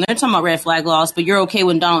and freedoms, when they're talking about red flag laws, but you're okay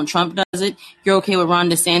when Donald Trump does it, you're okay when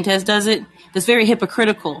Ron DeSantis does it, that's very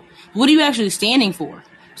hypocritical. What are you actually standing for?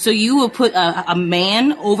 So you will put a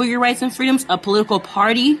man over your rights and freedoms, a political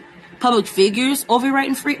party, public figures over your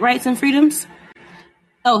rights and freedoms?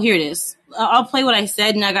 Oh, here it is. I'll play what I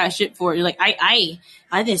said, and I got shit for it. Like, I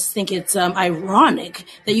just think it's ironic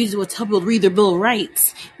that you would tell people to read their Bill of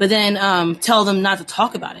Rights, but then tell them not to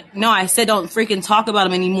talk about it. No, I said don't freaking talk about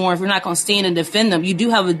them anymore if we're not going to stand and defend them. You do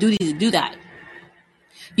have a duty to do that.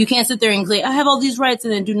 You can't sit there and say, I have all these rights,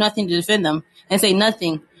 and then do nothing to defend them and say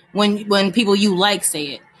nothing when people you like say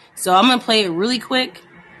it. So I'm going to play it really quick,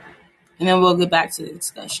 and then we'll get back to the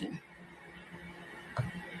discussion.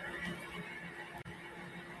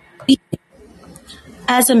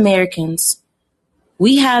 As Americans,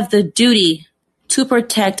 we have the duty to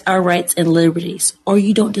protect our rights and liberties, or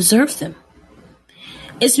you don't deserve them.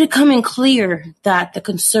 It's becoming clear that the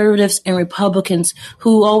conservatives and Republicans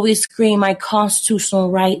who always scream my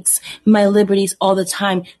constitutional rights, my liberties all the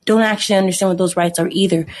time, don't actually understand what those rights are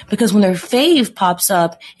either. Because when their fave pops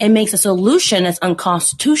up and makes a solution that's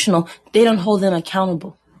unconstitutional, they don't hold them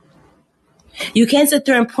accountable. You can't sit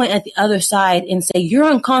there and point at the other side and say, you're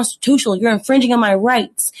unconstitutional, you're infringing on my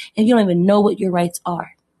rights, and you don't even know what your rights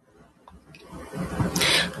are.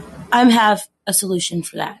 I have a solution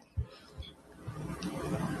for that.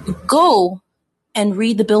 Go and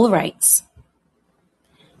read the Bill of Rights.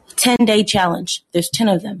 10-day challenge. There's 10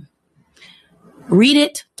 of them. Read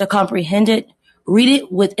it to comprehend it. Read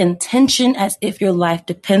it with intention as if your life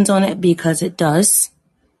depends on it, because it does.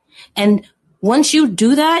 And once you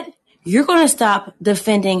do that, you're going to stop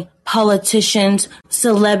defending politicians,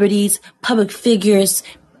 celebrities, public figures,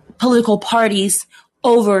 political parties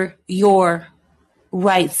over your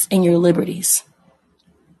rights and your liberties.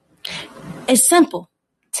 It's simple.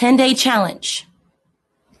 10-day challenge.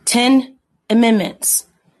 10 amendments.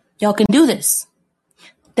 Y'all can do this.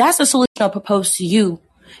 That's the solution I'll propose to you,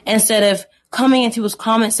 instead of coming into his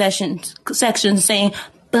comment section saying,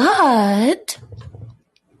 but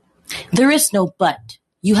there is no but.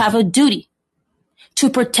 You have a duty to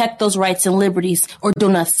protect those rights and liberties, or do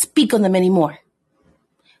not speak on them anymore.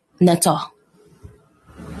 And that's all.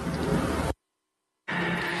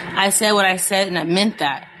 I said what I said, and I meant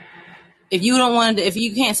that. If you don't want to, if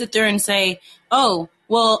you can't sit there and say, oh,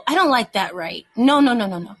 well, I don't like that right. No.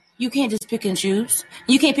 You can't just pick and choose.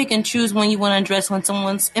 You can't pick and choose when you want to address when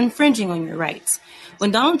someone's infringing on your rights.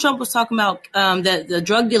 When Donald Trump was talking about that the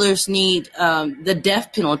drug dealers need the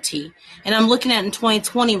death penalty, and I'm looking at in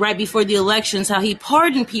 2020, right before the elections, how he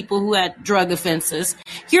pardoned people who had drug offenses.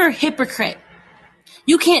 You're a hypocrite.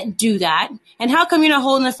 You can't do that. And how come you're not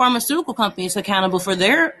holding the pharmaceutical companies accountable for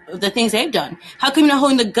the things they've done? How come you're not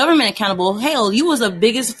holding the government accountable? Hell, you was the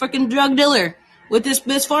biggest freaking drug dealer with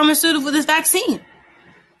this pharmaceutical, with this vaccine.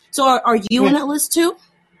 So are you on that list too?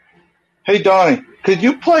 Hey, Donnie, could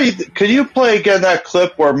you play again that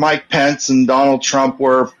clip where Mike Pence and Donald Trump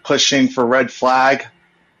were pushing for red flag?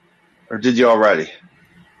 Or did you already?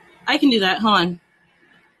 I can do that. Hold on.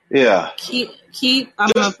 Yeah. Keep.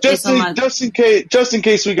 I'm just in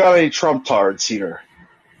case we got any Trump tards here.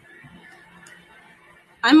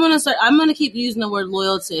 I'm gonna keep using the word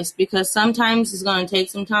loyalist, because sometimes it's gonna take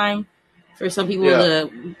some time for some people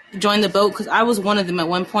to join the boat, because I was one of them at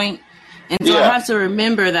one point, and so I have to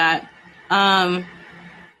remember that. I'm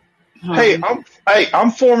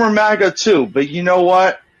former MAGA too, but you know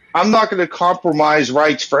what? I'm not going to compromise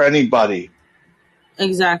rights for anybody.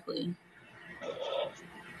 Exactly.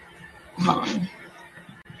 Hold on.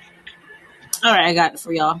 All right, I got it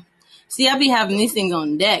for y'all. See, I be having these things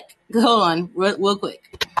on deck. Hold on, real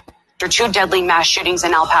quick. After 2 deadly mass shootings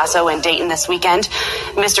in El Paso and Dayton this weekend,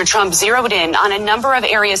 Mr. Trump zeroed in on a number of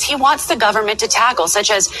areas he wants the government to tackle,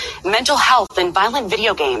 such as mental health and violent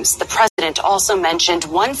video games. The president also mentioned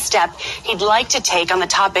one step he'd like to take on the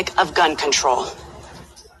topic of gun control.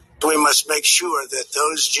 We must make sure that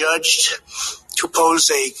those judged to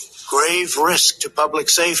pose a grave risk to public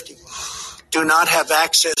safety do not have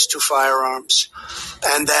access to firearms,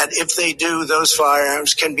 and that if they do, those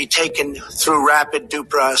firearms can be taken through rapid due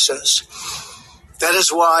process. That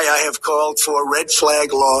is why I have called for red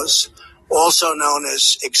flag laws, also known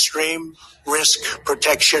as extreme risk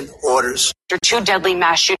protection orders. After 2 deadly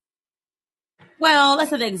mass shootings. Well,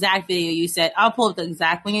 that's not the exact video you said. I'll pull up the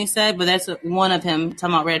exact one you said, but that's one of him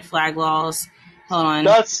talking about red flag laws. Hold on.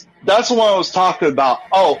 That's the one I was talking about.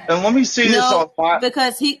 Oh, and let me see this on fire.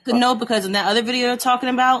 Because in that other video you're talking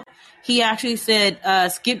about, he actually said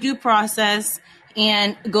skip due process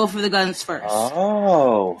and go for the guns first.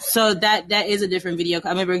 Oh. So that is a different video. I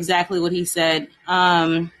remember exactly what he said.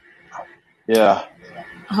 Yeah.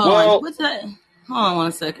 Hold on. What's that? Hold on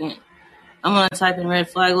 1 second. I'm going to type in red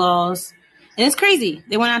flag laws. And it's crazy.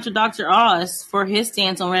 They went after Dr. Oz for his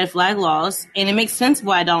stance on red flag laws, and it makes sense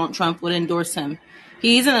why Donald Trump would endorse him.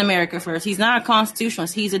 He's an America first. He's not a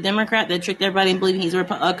constitutionalist. He's a Democrat that tricked everybody into believing he's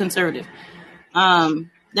a conservative.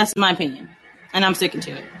 That's my opinion, and I'm sticking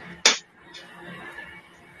to it.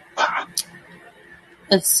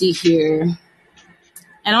 Let's see here.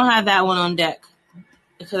 I don't have that one on deck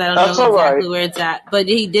because I don't know exactly where it's at. But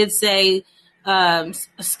he did say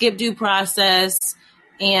skip due process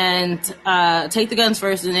and take the guns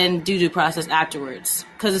first and then do due process afterwards,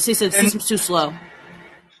 because he said it's too slow.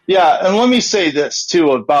 Yeah, and let me say this,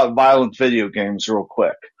 too, about violent video games real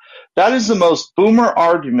quick. That is the most boomer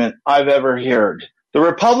argument I've ever heard. The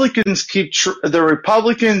Republicans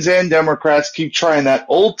and Democrats keep trying that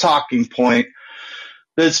old talking point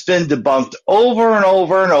that's been debunked over and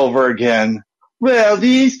over and over again. Well,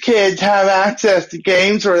 these kids have access to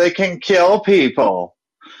games where they can kill people,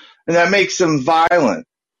 and that makes them violent.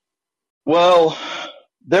 Well,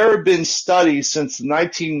 there have been studies since the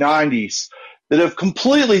 1990s that have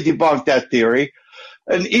completely debunked that theory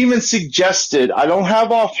and even suggested, I don't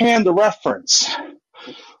have offhand the reference,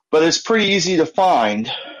 but it's pretty easy to find,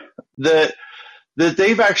 that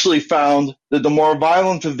they've actually found that the more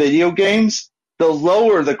violent the video games, the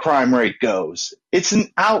lower the crime rate goes. It's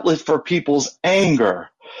an outlet for people's anger.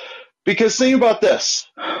 Because think about this.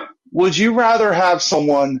 Would you rather have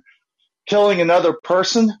someone killing another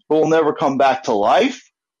person who will never come back to life?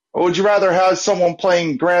 Or would you rather have someone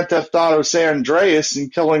playing Grand Theft Auto San Andreas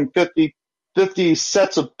and killing 50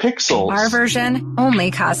 sets of pixels? Our version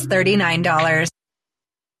only costs $39.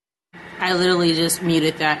 I literally just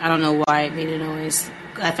muted that. I don't know why it made a noise.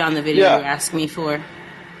 I found the video you were asking me for.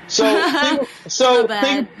 So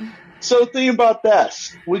So think about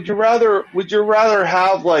this. Would you rather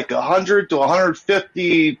have like 100 to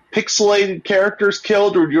 150 pixelated characters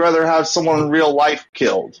killed, or would you rather have someone in real life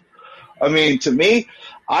killed? I mean, to me,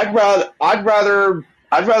 I'd rather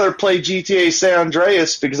play GTA San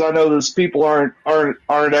Andreas because I know those people aren't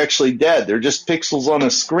actually dead. They're just pixels on a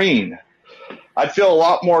screen. I'd feel a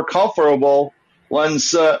lot more comfortable when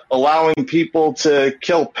allowing people to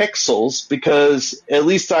kill pixels because at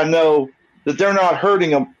least I know that they're not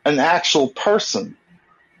hurting an actual person.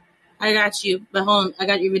 I got you, but hold on. I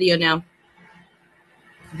got your video now.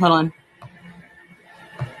 Hold on.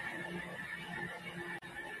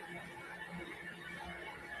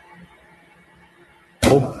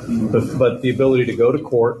 But the ability to go to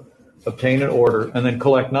court, obtain an order, and then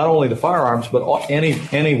collect not only the firearms, but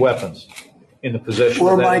any weapons in the possession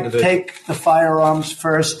or of that might individual. take the firearms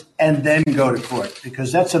first and then go to court,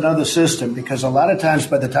 because that's another system. Because a lot of times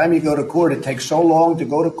by the time you go to court, it takes so long to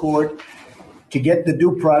go to court to get the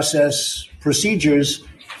due process procedures.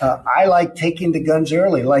 I like taking the guns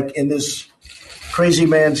early, like in this crazy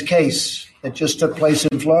man's case that just took place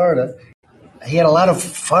in Florida. He had a lot of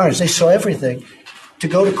firearms. They saw everything. To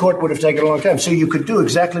go to court would have taken a long time. So you could do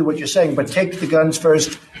exactly what you're saying, but take the guns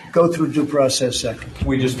first, go through due process second.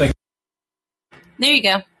 We just think. There you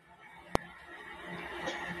go.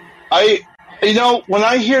 When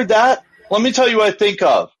I hear that, let me tell you what I think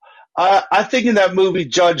of. I think in that movie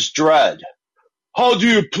Judge Dredd. How do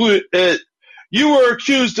you plead? You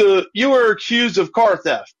were accused of car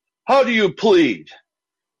theft. How do you plead?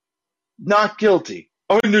 Not guilty.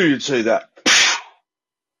 I knew you'd say that.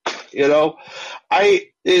 I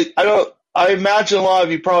imagine a lot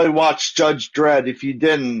of you probably watched Judge Dredd. If you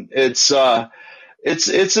didn't, it's a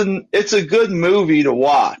good movie to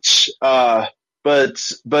watch. But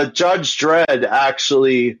Judge Dredd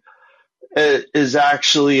actually is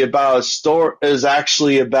actually about a story. Is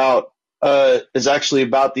actually about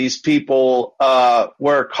these people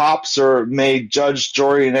where cops are made judge,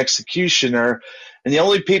 jury, and executioner, and the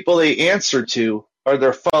only people they answer to are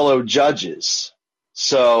their fellow judges.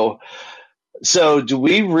 So do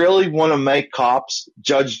we really want to make cops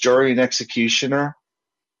judge, jury, and executioner?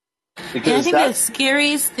 And I think the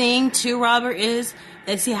scariest thing too, Robert, is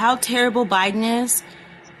they see how terrible Biden is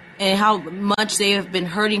and how much they have been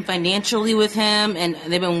hurting financially with him, and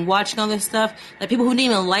they've been watching all this stuff. Like people who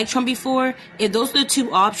didn't even like Trump before, if those are the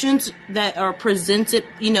two options that are presented,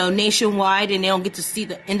 nationwide, and they don't get to see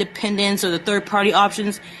the independents or the third party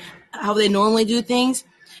options, how they normally do things,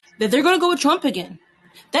 that they're going to go with Trump again.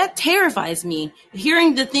 That terrifies me.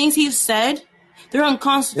 Hearing the things he's said, they're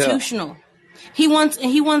unconstitutional. Yeah. He wants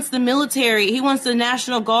the military, he wants the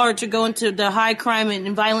National Guard to go into the high crime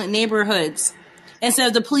and violent neighborhoods instead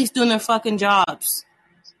of the police doing their fucking jobs.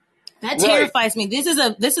 That terrifies me. This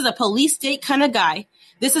is a police state kind of guy.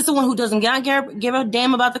 This is someone who doesn't give a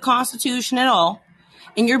damn about the Constitution at all,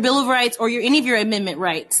 and your Bill of Rights or any of your amendment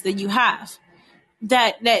rights that you have.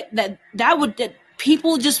 That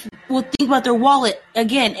people just will think about their wallet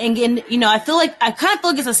again. And again, I kind of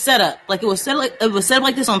feel like it's a setup. Like it was set up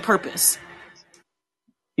like this on purpose.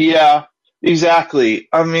 Yeah, exactly.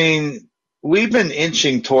 I mean, we've been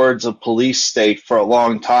inching towards a police state for a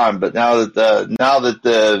long time, but now that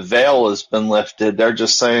the veil has been lifted, they're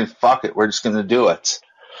just saying, "Fuck it, we're just going to do it."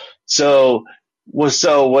 So what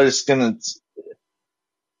it's going to,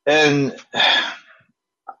 and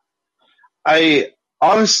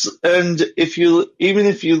if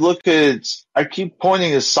you look at, I keep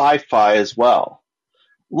pointing to sci-fi as well.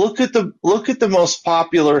 Look at the most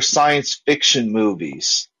popular science fiction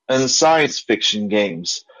movies and science fiction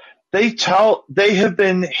games. They have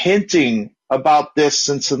been hinting about this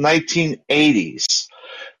since the 1980s.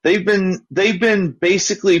 They've been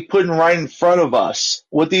basically putting right in front of us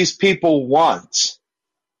what these people want.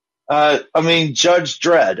 Judge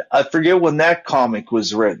Dredd, I forget when that comic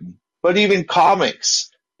was written, but even comics,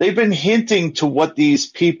 they've been hinting to what these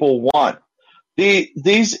people want.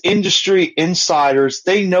 These industry insiders,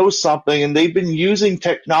 they know something, and they've been using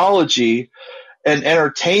technology and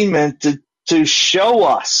entertainment to show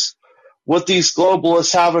us what these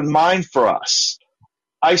globalists have in mind for us.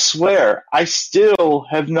 I swear, I still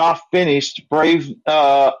have not finished Brave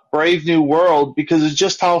New World because of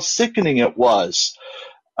just how sickening it was.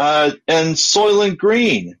 And Soylent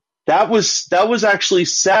Green, that was actually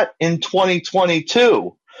set in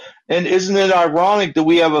 2022. And isn't it ironic that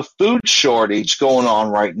we have a food shortage going on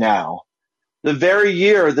right now? The very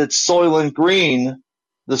year that Soylent Green,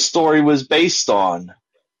 the story was based on.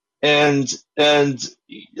 And then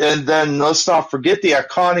let's not forget the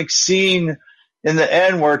iconic scene in the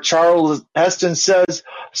end where Charles Heston says,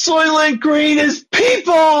 "Soylent Green is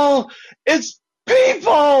people! It's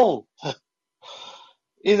people!"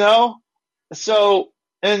 you know? So,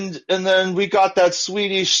 and then we got that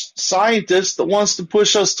Swedish scientist that wants to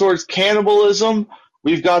push us towards cannibalism.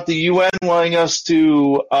 We've got the UN wanting us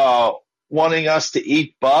to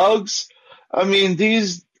eat bugs. I mean,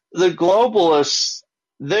 the globalists,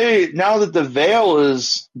 now that the veil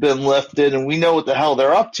has been lifted and we know what the hell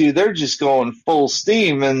they're up to, they're just going full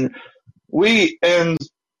steam. And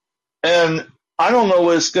I don't know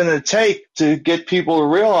what it's going to take to get people to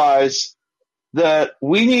realize that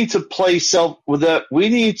we need to play we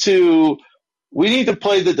need to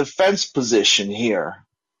play the defense position here.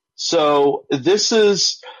 So this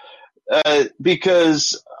is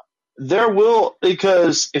because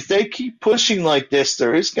if they keep pushing like this,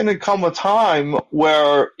 there is going to come a time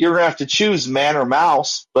where you're going to have to choose man or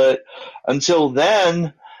mouse. But until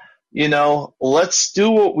then, let's do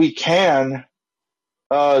what we can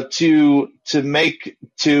to make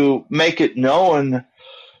it known,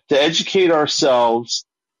 to educate ourselves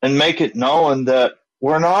and make it known that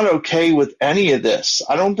we're not okay with any of this.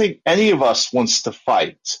 I don't think any of us wants to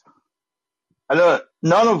fight.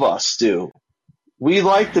 None of us do. We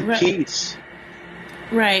like the peace.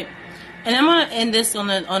 Right. And I'm going to end this on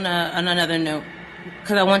another note,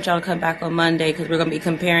 because I want y'all to come back on Monday, because we're going to be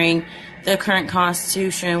comparing the current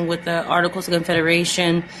Constitution with the Articles of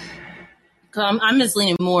Confederation. I'm just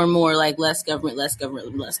leaning more and more like less government, less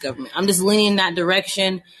government, less government. I'm just leaning in that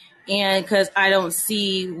direction, and because I don't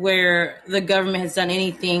see where the government has done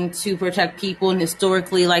anything to protect people. And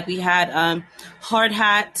historically, like we had hard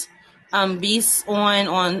hat beasts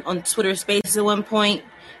on Twitter Spaces at one point,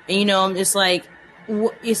 and it's like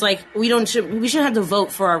we shouldn't have to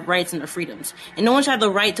vote for our rights and our freedoms, and no one should have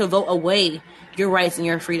the right to vote away your rights and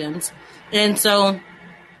your freedoms. And so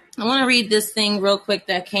I want to read this thing real quick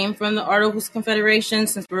that came from the Articles of Confederation,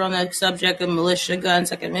 since we're on the subject of militia, guns,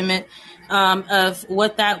 Second Amendment, of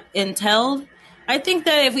what that entailed. I think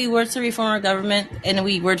that if we were to reform our government and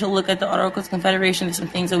we were to look at the Articles of Confederation, there's some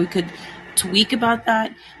things that we could tweak about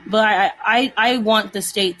that. But I want the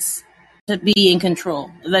states to be in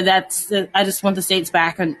control. I just want the states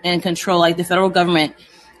back in control. Like, the federal government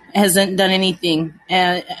hasn't done anything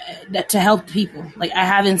to help people. Like, I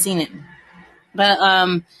haven't seen it. But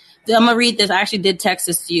I'm going to read this. I actually did text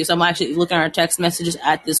this to you, so I'm actually looking at our text messages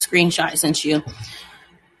at this screenshot I sent you.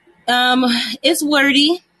 It's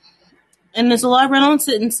wordy, and there's a lot of run-on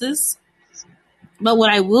sentences. But what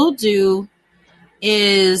I will do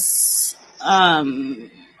is I'll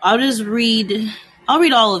read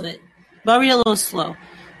all of it, but I'll read a little slow.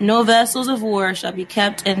 No vessels of war shall be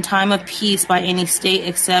kept in time of peace by any state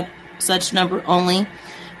except such number only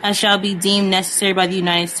as shall be deemed necessary by the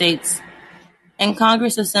United States and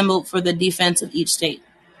Congress assembled for the defense of each state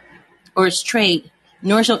or its trade,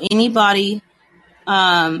 nor shall any body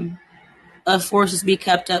of forces be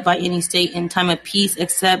kept up by any state in time of peace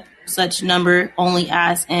except such number only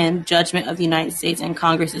as in judgment of the United States and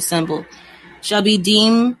Congress assembled shall be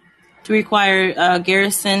deemed to require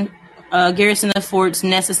garrison of forts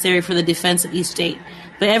necessary for the defense of each state.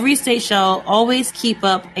 But every state shall always keep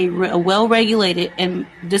up a well-regulated and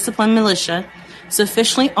disciplined militia,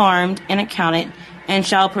 sufficiently armed and accounted, and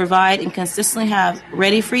shall provide and consistently have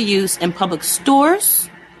ready for use in public stores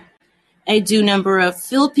a due number of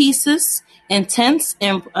field pieces and tents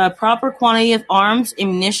and a proper quantity of arms,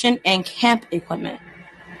 ammunition, and camp equipment.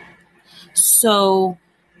 So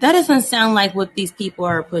that doesn't sound like what these people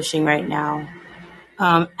are pushing right now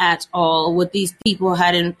at all. What these people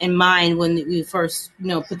had in mind when we first,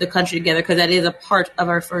 put the country together, because that is a part of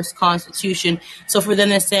our first Constitution. So for them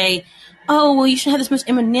to say, "Oh, well, you should have this much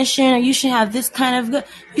ammunition, or you should have this kind of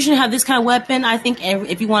weapon." I think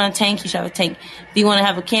if you want a tank, you should have a tank. If you want to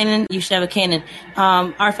have a cannon, you should have a cannon.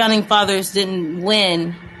 Our founding fathers didn't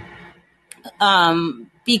win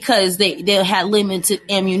because they had limited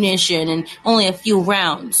ammunition and only a few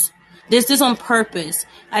rounds. This is on purpose.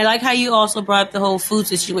 I like how you also brought up the whole food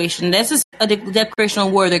situation. This is a declaration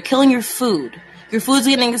of war. They're killing your food. Your food's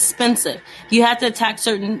getting expensive. You have to attack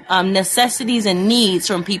certain necessities and needs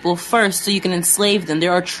from people first so you can enslave them. They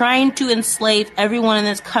are trying to enslave everyone in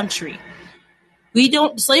this country.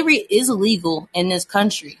 Slavery is illegal in this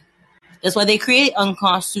country. That's why they create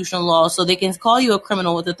unconstitutional laws, so they can call you a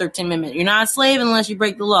criminal with the 13th Amendment. You're not a slave unless you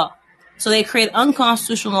break the law. So they create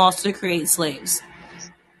unconstitutional laws to create slaves.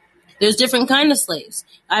 There's different kinds of slaves.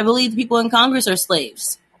 I believe the people in Congress are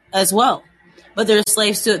slaves as well. But they're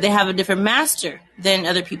slaves to it. They have a different master than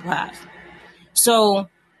other people have. So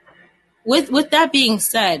with that being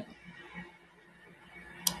said,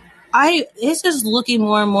 it's just looking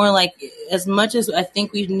more and more like, as much as I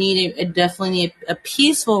think we definitely need a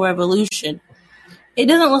peaceful revolution, it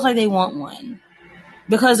doesn't look like they want one.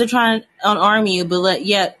 because they're trying to unarm you, but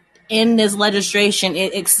yet in this legislation,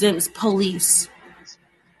 it exempts police.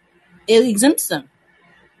 It exempts them.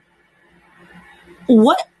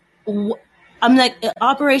 What? I'm like,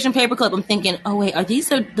 Operation Paperclip. I'm thinking, oh wait, are these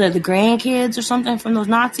the grandkids or something from those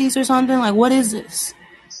Nazis or something? Like, what is this?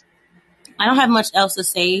 I don't have much else to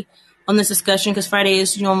say on this discussion because Friday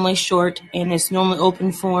is normally short and it's normally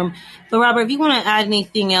open forum. But Robert, if you want to add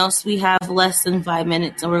anything else, we have less than 5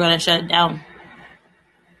 minutes and we're going to shut it down.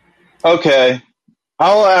 Okay.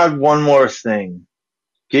 I'll add one more thing.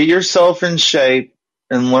 Get yourself in shape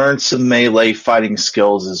and learn some melee fighting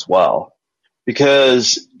skills as well.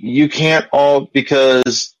 Because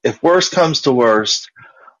because if worst comes to worst,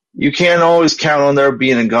 you can't always count on there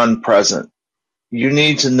being a gun present. You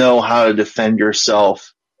need to know how to defend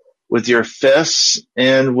yourself with your fists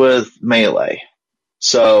and with melee.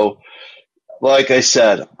 So, like I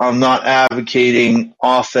said, I'm not advocating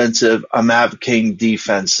offensive, I'm advocating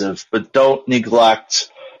defensive, but don't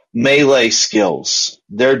neglect melee skills.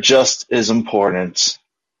 They're just as important.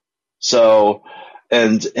 So,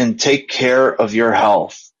 and take care of your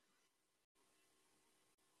health.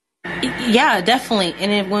 Yeah, definitely.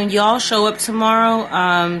 And when y'all show up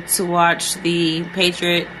tomorrow to watch the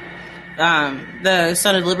Patriot, the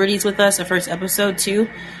Son of Liberties with us, the first episode too,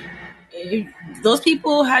 those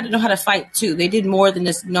people had to know how to fight too. They did more than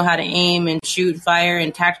just know how to aim and shoot, fire,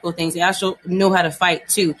 and tactical things. They also know how to fight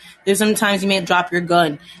too. There's sometimes you may drop your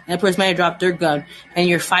gun, and a person may have dropped their gun, and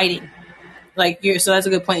you're fighting. So that's a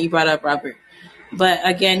good point you brought up, Robert. But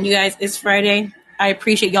again, you guys, it's Friday. I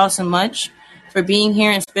appreciate y'all so much for being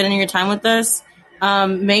here and spending your time with us.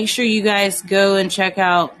 Make sure you guys go and check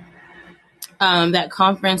out that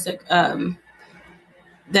conference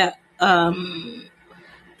that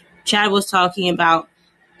Chad was talking about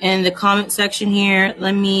in the comment section here.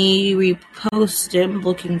 Let me repost it. I'm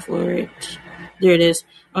looking for it. There it is.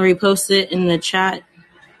 I'll repost it in the chat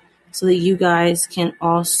so that you guys can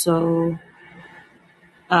also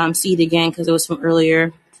see it again because it was from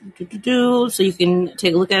earlier. So you can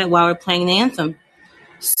take a look at it while we're playing the anthem.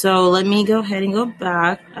 So let me go ahead and go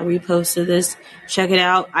back. I reposted this. Check it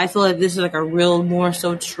out. I feel like this is like a real, more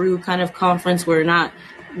so true kind of conference. We're not,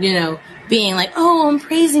 being like, oh, I'm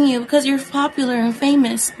praising you because you're popular and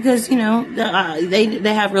famous. Because,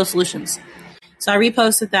 they have real solutions. So I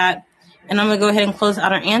reposted that. And I'm going to go ahead and close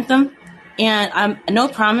out our anthem. And no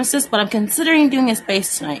promises, but I'm considering doing a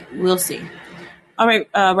space tonight. We'll see. All right,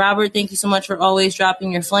 Robert, thank you so much for always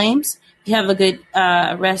dropping your flames. You have a good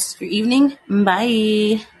rest of your evening.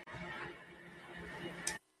 Bye.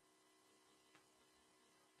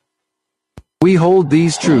 We hold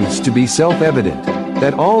these truths to be self-evident,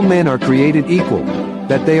 that all men are created equal,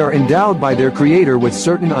 that they are endowed by their Creator with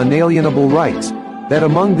certain unalienable rights, that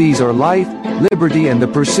among these are life, liberty, and the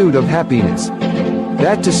pursuit of happiness.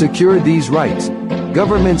 That to secure these rights,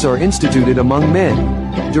 governments are instituted among men,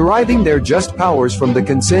 deriving their just powers from the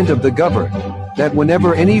consent of the governed, that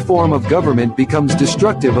whenever any form of government becomes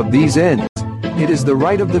destructive of these ends, it is the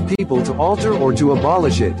right of the people to alter or to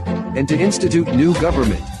abolish it, and to institute new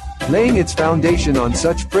government, laying its foundation on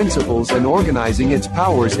such principles and organizing its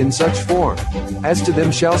powers in such form, as to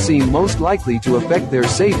them shall seem most likely to affect their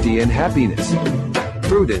safety and happiness.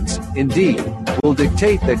 Prudence, indeed, will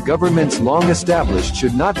dictate that governments long established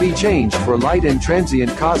should not be changed for light and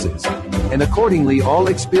transient causes, and accordingly all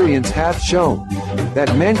experience hath shown,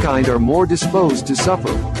 that mankind are more disposed to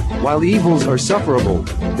suffer, while evils are sufferable,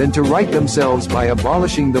 than to right themselves by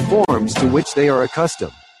abolishing the forms to which they are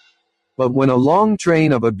accustomed. But when a long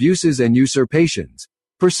train of abuses and usurpations,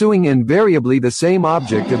 pursuing invariably the same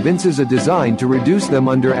object, evinces a design to reduce them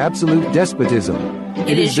under absolute despotism,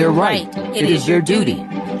 it is their right, it is their duty,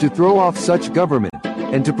 to throw off such government,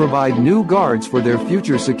 and to provide new guards for their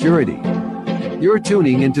future security. You're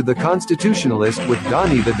tuning into The Constitutionalist with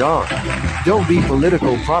Donnie the Don. Don't be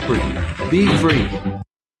political property. Be free.